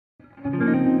This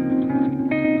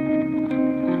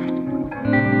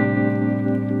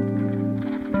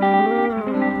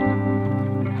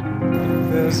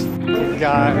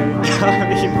guy got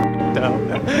me f***ed up.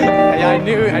 Yeah, I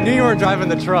knew you weren't driving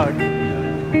the truck.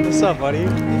 What's up, buddy?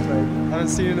 Haven't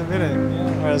seen you in a minute.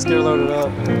 All right, let's get it loaded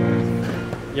up.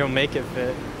 You'll make it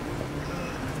fit.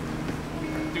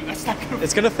 Dude, that's not gonna.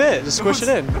 It's gonna fit. Just squish it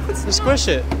in. Just squish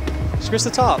it. Squish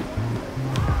the top.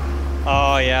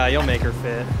 Oh yeah, you'll make her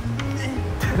fit.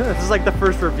 This is like the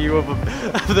first review of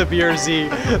the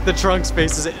BRZ. The trunk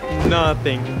space is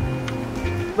nothing.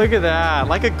 Look at that,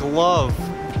 like a glove.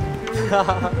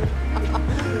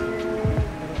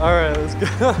 All right, let's go.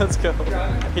 Let's go.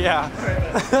 Yeah.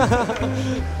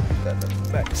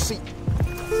 Back seat.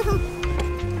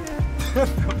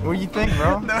 What do you think,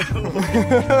 bro? No. You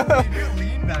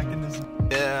lean back in this.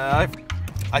 Yeah,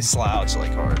 I slouch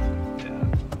like hard.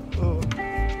 Yeah. Oh.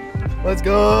 Let's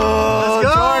go. Let's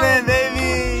go, Jordan, baby.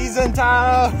 He's in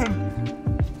town.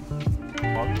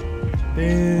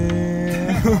 Damn.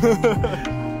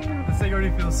 This thing already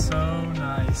feels so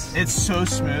nice. It's so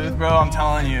smooth, bro. I'm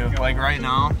telling you. Like right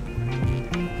now.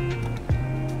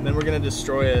 Then we're gonna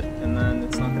destroy it, and then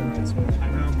it's not gonna be smooth. I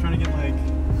know. I'm trying to get like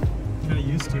kind of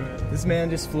used to it. This man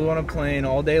just flew on a plane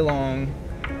all day long.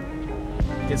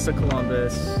 Gets to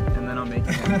Columbus, and then I'm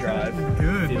making him drive.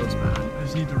 Good. Feels bad. I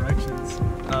just need directions.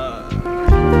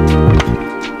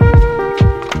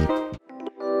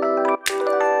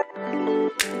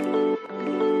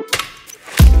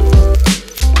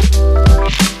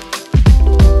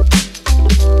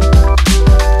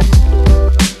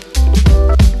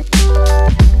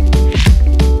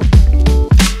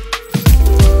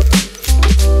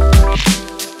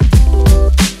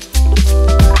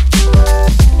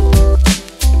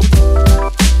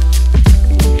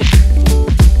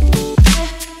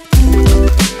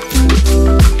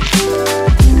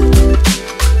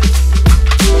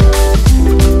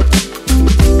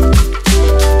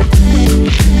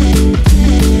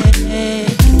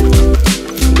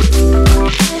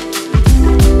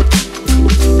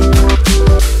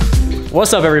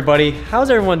 What's up, everybody?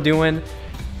 How's everyone doing?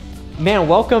 Man,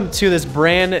 welcome to this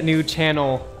brand new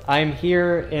channel. I'm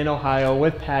here in Ohio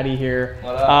with Patty here.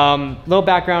 What up? Little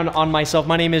background on myself.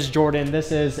 My name is Jordan.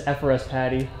 This is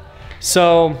Frspatty.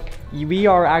 So we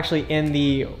are actually in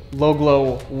the Low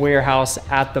Glow warehouse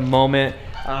at the moment.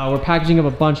 We're packaging up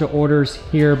a bunch of orders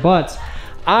here, but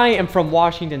I am from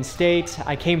Washington State.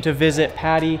 I came to visit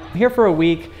Patty. I'm here for a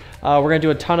week. We're gonna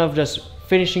do a ton of just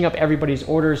finishing up everybody's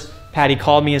orders. Patty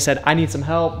called me and said, I need some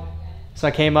help. So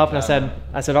I came up and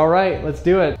I said, all right, let's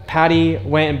do it. Patty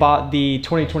went and bought the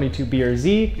 2022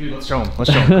 BRZ. Dude, let's show him.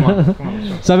 Let's show him. Come on. Come on, let's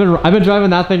show him. So I've been driving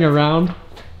that thing around.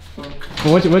 But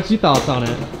what's your thoughts on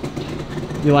it?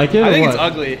 You like it? I think or it's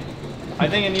what? ugly. I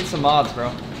think it needs some mods, bro.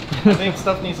 I think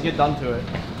stuff needs to get done to it.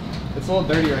 It's a little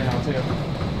dirty right now, too.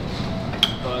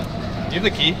 But, do you have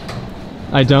the key?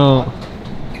 I don't.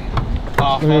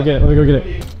 Oh, Let me go get it. Let me go get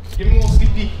it. Give me a little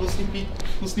sneak peek. Little sneak peek.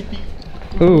 Little sneak peek.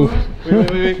 Ooh.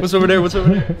 Wait. What's over there? What's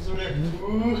over there? What's over there?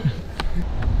 Ooh.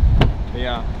 But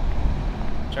yeah.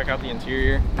 Check out the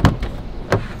interior.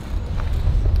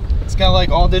 It's got like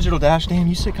all digital dash. Damn,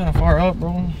 you sit kind of far up,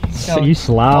 bro. So you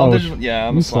slouch. Yeah,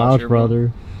 I'm you a slouch, sloucher,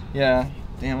 brother. Yeah.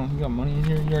 Damn, you got money in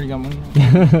here? You already got money in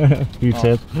here? You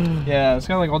tip. Yeah, it's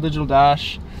got like all digital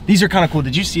dash. These are kind of cool.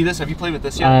 Did you see this? Have you played with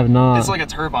this yet? I have not. It's like a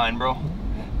turbine, bro.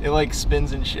 It like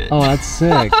spins and shit. Oh, that's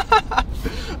sick.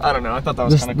 I don't know. I thought that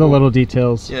was Just kind of cool. the little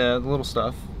details. Yeah, the little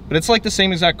stuff. But it's like the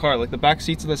same exact car. Like the back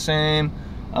seats are the same.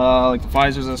 Like the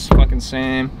visors are fucking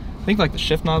same. I think like the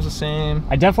shift knob's the same.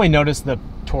 I definitely noticed the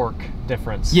torque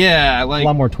difference. Yeah, like a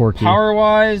lot more torquey. Power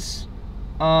wise,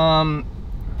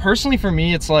 personally for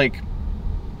me, it's like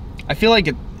I feel like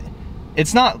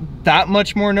it's not that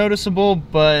much more noticeable,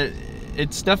 but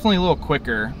it's definitely a little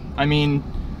quicker. I mean,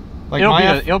 like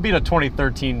it'll beat a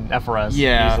 2013 FRS.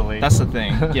 Yeah, easily. That's the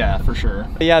thing. Yeah, for sure.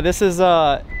 Yeah, this is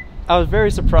I was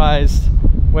very surprised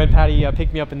when Patty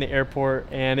picked me up in the airport,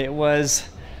 and it was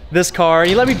this car.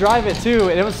 He let me drive it too,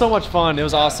 and it was so much fun. It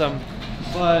was awesome.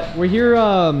 But we're here,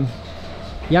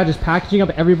 yeah, just packaging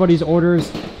up everybody's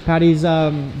orders. Patty's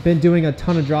been doing a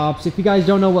ton of drops. If you guys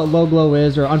don't know what Low Glow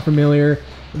is or unfamiliar,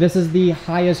 this is the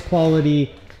highest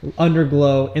quality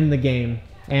underglow in the game,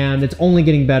 and it's only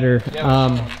getting better.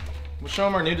 Yeah, we'll show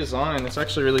them our new design. It's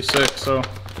actually really sick. So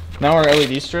now our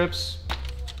LED strips,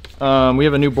 we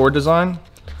have a new board design.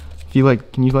 If you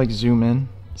like, can you like zoom in?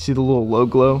 See the little Low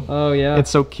Glow? Oh yeah.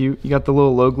 It's so cute. You got the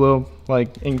little Low Glow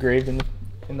like engraved in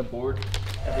the board.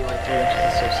 Every like 3 inches.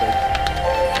 It's so sick.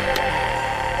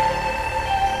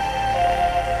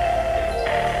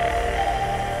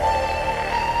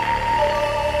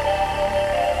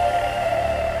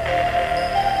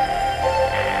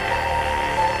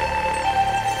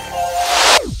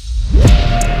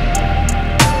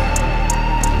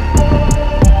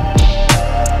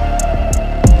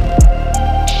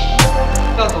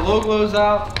 got the logos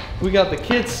out. We got the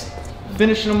kits,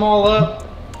 finishing them all up.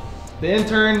 The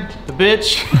intern, the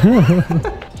bitch.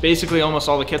 Basically almost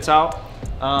all the kits out.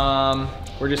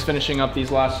 We're just finishing up these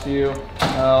last few.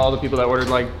 All the people that ordered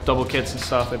like double kits and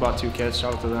stuff, they bought 2 kits.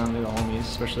 Shout out to them, they're the homies,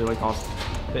 especially like all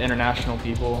the international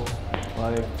people,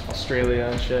 like Australia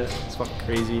and shit. It's fucking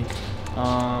crazy.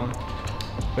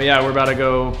 But yeah, we're about to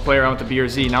go play around with the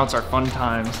BRZ. Now it's our fun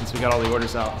time since we got all the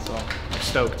orders out, so I'm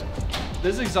stoked.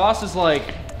 This exhaust is like,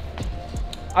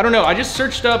 I don't know, I just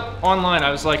searched up online. I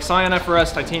was like, Scion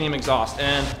FRS titanium exhaust,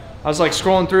 and I was like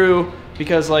scrolling through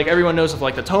because like everyone knows of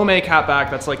like the Tomei catback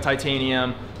that's like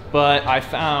titanium, but I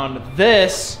found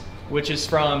this, which is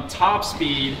from Top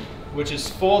Speed, which is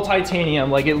full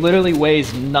titanium. Like it literally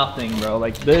weighs nothing, bro.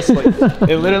 Like this, like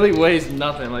it literally weighs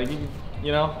nothing. Like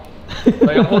you know,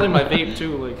 like I'm holding my vape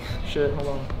too. Like shit, hold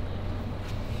on.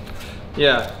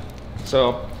 Yeah,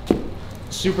 so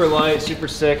super light, super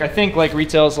sick. I think like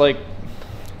retail's like,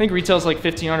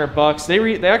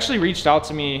 $1,500. They actually reached out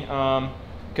to me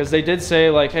because they did say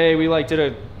like, hey, we like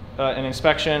did an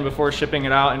inspection before shipping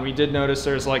it out, and we did notice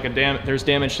there's like there's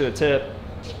damage to the tip.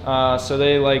 So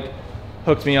they like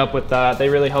hooked me up with that. They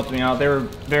really helped me out. They were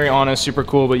very honest, super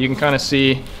cool, but you can kind of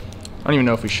see, I don't even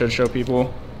know if we should show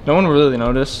people. No one will really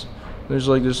notice. There's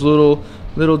like this little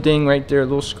ding right there, a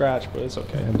little scratch, but it's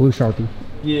okay. Yeah, blue Sharpie.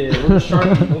 Yeah, little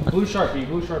Sharpie, blue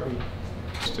Sharpie.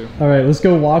 All right, let's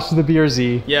go wash the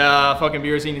BRZ. Yeah, fucking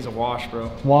BRZ needs a wash,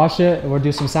 bro. Wash it, and we'll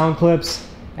do some sound clips,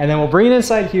 and then we'll bring it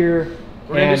inside here.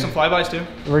 We're gonna do some flybys too.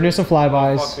 We're gonna do some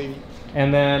flybys. Fuck, baby.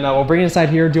 And then we'll bring it inside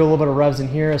here, do a little bit of revs in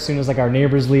here as soon as like our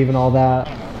neighbors leave and all that.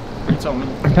 You tell me.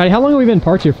 Patty, how long have we been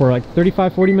parked here for? Like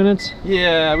 35, 40 minutes?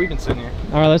 Yeah, we've been sitting here.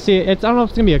 All right, let's see. I don't know if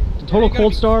it's gonna be a total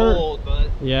cold start. Cold, but...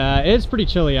 Yeah, it's pretty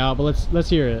chilly out, but let's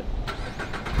hear it.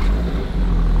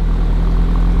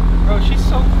 Bro, she's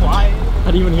so quiet. How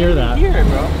do you even hear that? Hear it,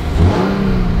 bro.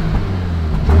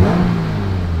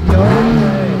 No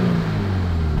way.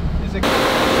 Is it?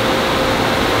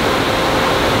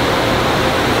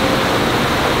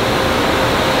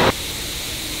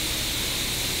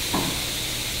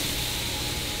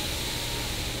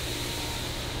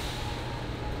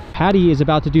 Patty is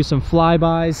about to do some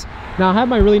flybys. Now I have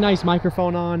my really nice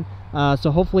microphone on, so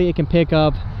hopefully it can pick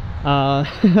up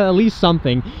at least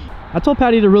something. I told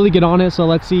Patty to really get on it, so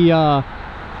let's see what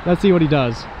he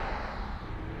does.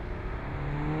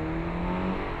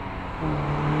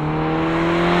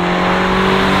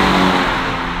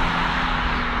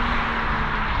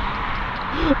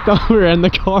 Thought we were in the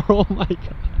car. Oh my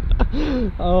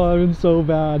god. Oh, I've been so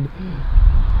bad.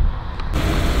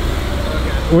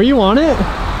 Were you on it?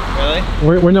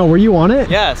 Really? No, were you on it?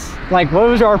 Yes. Like, what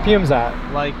was your RPMs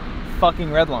at? Like fucking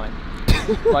redline.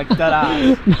 Like dead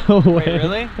eyes. No way. Wait,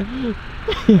 really?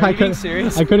 Yeah, Are you being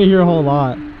serious? I couldn't hear a whole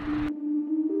lot.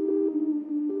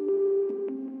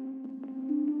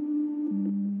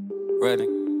 Ready,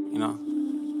 you know.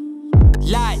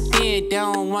 Locked in, they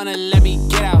don't wanna let me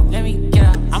get out.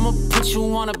 I'ma put you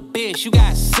on a bitch, you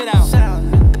gotta sit out.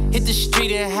 Hit the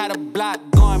street and had a block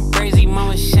going crazy.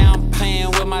 Mama sound playing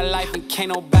with my life and can't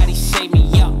nobody save me.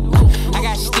 Yeah, I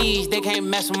got steeds, they can't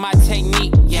mess with my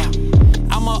technique. Yeah,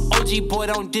 I'm a OG boy,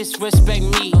 don't disrespect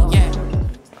me. Yeah.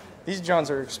 These Johns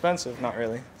are expensive. Not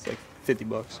really. It's like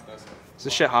 $50. Is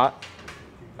this shit hot?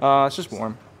 It's just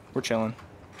warm. We're chilling.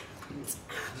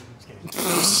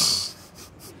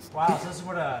 Wow, so this is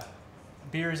what a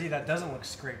BRZ that doesn't look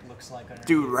scraped looks like.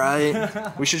 Dude,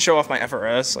 right? We should show off my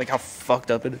FRS, like how fucked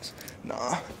up it is.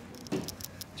 Nah.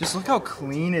 Just look how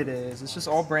clean it is. It's just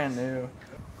all brand new.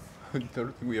 I don't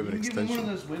think we have an extension. Give me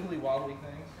one of those wiggly wobbly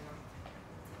things.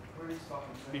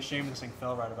 Be ashamed this thing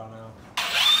fell right about now.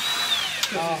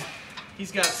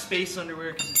 He's got space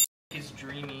underwear because he's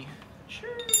dreamy. Sure.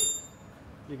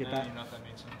 You get that? You know if that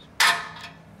made sense. I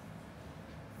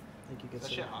think you get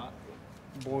That shit hot.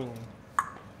 boiling.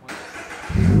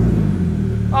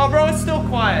 Oh, bro, it's still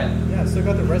quiet. Yeah, still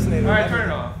got the resonator. All right, turn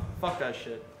it off. Fuck that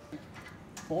shit.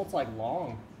 Bolt's like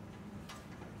long.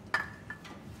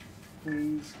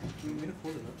 Please. Do you want me to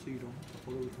fold it up so you don't have to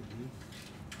fold it with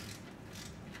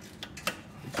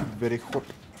the It's very hot.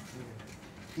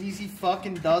 Easy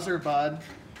fucking dozer, bud.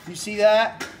 You see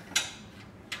that?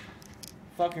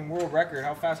 Fucking world record.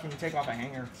 How fast can you take off a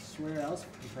hanger? I swear that was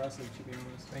impressive, to be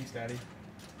honest. Thanks, Daddy.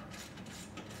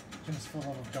 Jim's full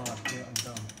of God. Yeah, I'm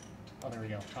done. Oh, there we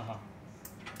go. Haha.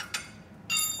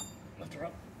 Lift her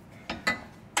up.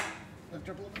 Lift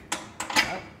her up a little bit.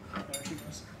 There she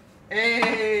goes.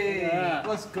 Hey! Yeah.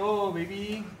 Let's go,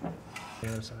 baby. The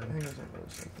other side. I think there's like a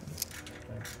second.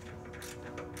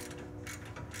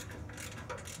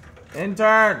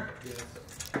 Intern! Yes.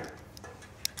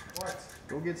 What?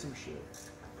 Go get some shit.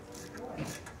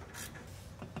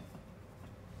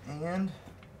 And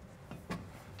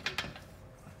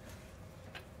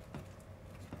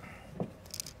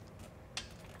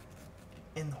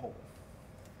in the hole.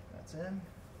 That's in.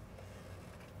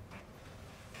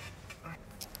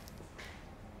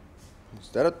 Is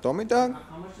that a Tommy dog?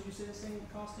 How much did you say this thing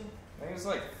costed? I think it's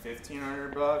like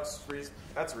 $1,500.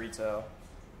 That's retail.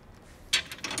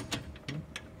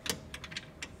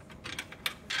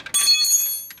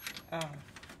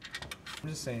 I'm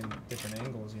just saying different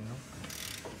angles, you know?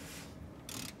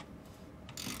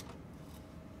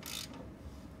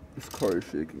 This car is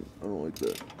shaking. I don't like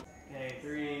that. Okay,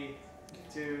 3,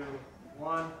 2,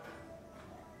 1.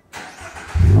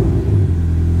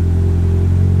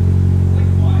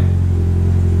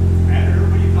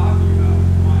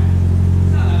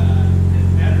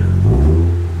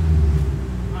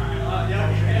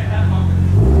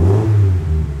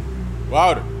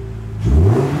 Louder.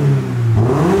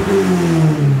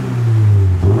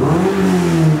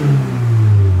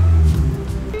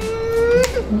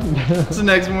 It's the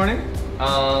next morning.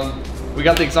 We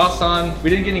got the exhaust on. We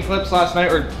didn't get any clips last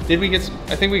night, or did we get?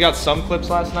 I think we got some clips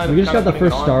last night. We just got the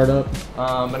first startup.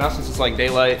 But now since it's like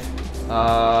daylight,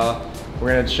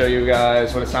 we're gonna show you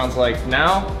guys what it sounds like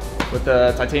now with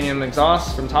the titanium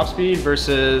exhaust from Top Speed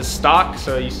versus stock.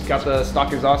 So you got the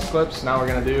stock exhaust clips. Now we're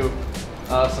gonna do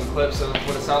some clips of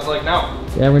what it sounds like now.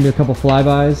 Yeah, we're gonna do a couple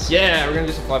flybys. Yeah, we're gonna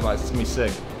do some flybys. It's gonna be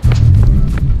sick.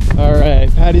 All right,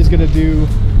 Patty's gonna do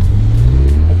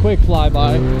a quick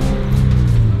flyby.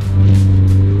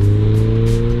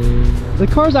 The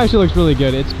cars actually looks really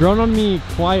good. It's grown on me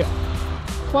quite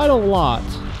a lot.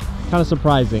 Kind of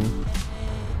surprising.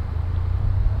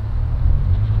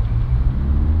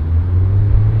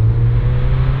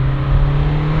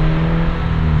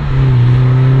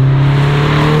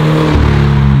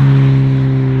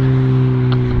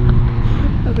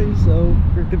 That thing's so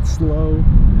freaking slow.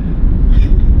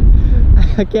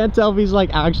 I can't tell if he's like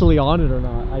actually on it or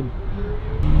not. I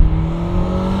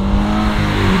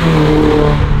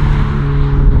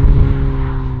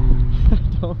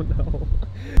don't know.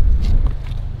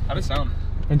 How'd it sound?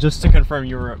 And just to confirm,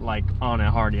 you were like on it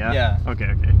hard, yeah? Yeah. Okay,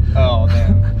 okay. Oh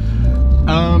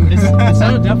damn. It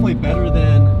sounded definitely better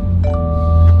than.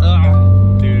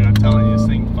 Dude, I'm telling you, this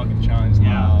thing fucking shines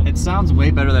loud. It sounds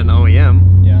way better than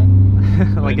OEM. Yeah.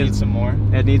 Like it needs some more.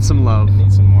 It needs some love. It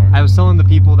needs some more. I was telling the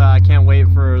people that I can't wait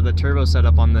for the turbo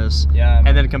setup on this. Yeah.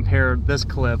 And then compare this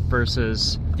clip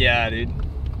versus Yeah, dude.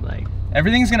 like.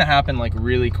 Everything's gonna happen like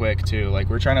really quick too. Like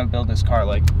we're trying to build this car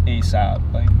like ASAP.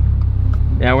 Like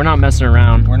Yeah, we're not messing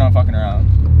around. we're not fucking around.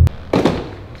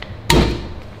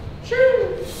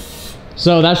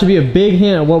 So that should be a big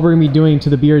hint of what we're gonna be doing to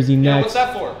the BRZ Yeah, next. what's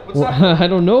that for? What's Well, that for? I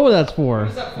don't know what that's for. What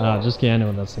is that for? Just kidding, I know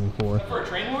what that's thing for. For a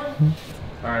train horn?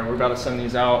 All right, we're about to send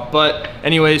these out. But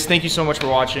anyways, thank you so much for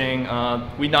watching.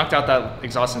 We knocked out that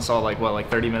exhaust install like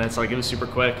 30 minutes. Like it was super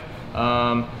quick.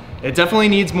 It definitely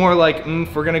needs more like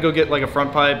oomph. We're gonna go get like a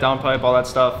front pipe, down pipe, all that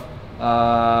stuff.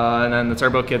 And then the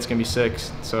turbo kit's gonna be sick.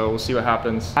 So we'll see what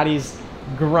happens. Patty's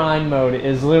grind mode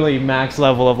is literally max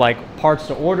level of like parts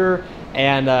to order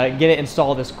and get it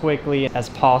installed as quickly as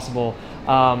possible.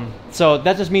 So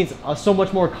that just means so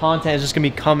much more content is just gonna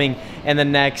be coming in the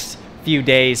next few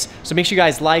days. So make sure you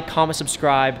guys like, comment,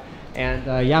 subscribe,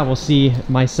 and yeah, we'll see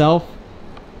myself,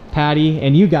 Patty,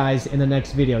 and you guys in the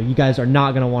next video. You guys are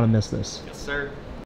not gonna want to miss this. Yes, sir.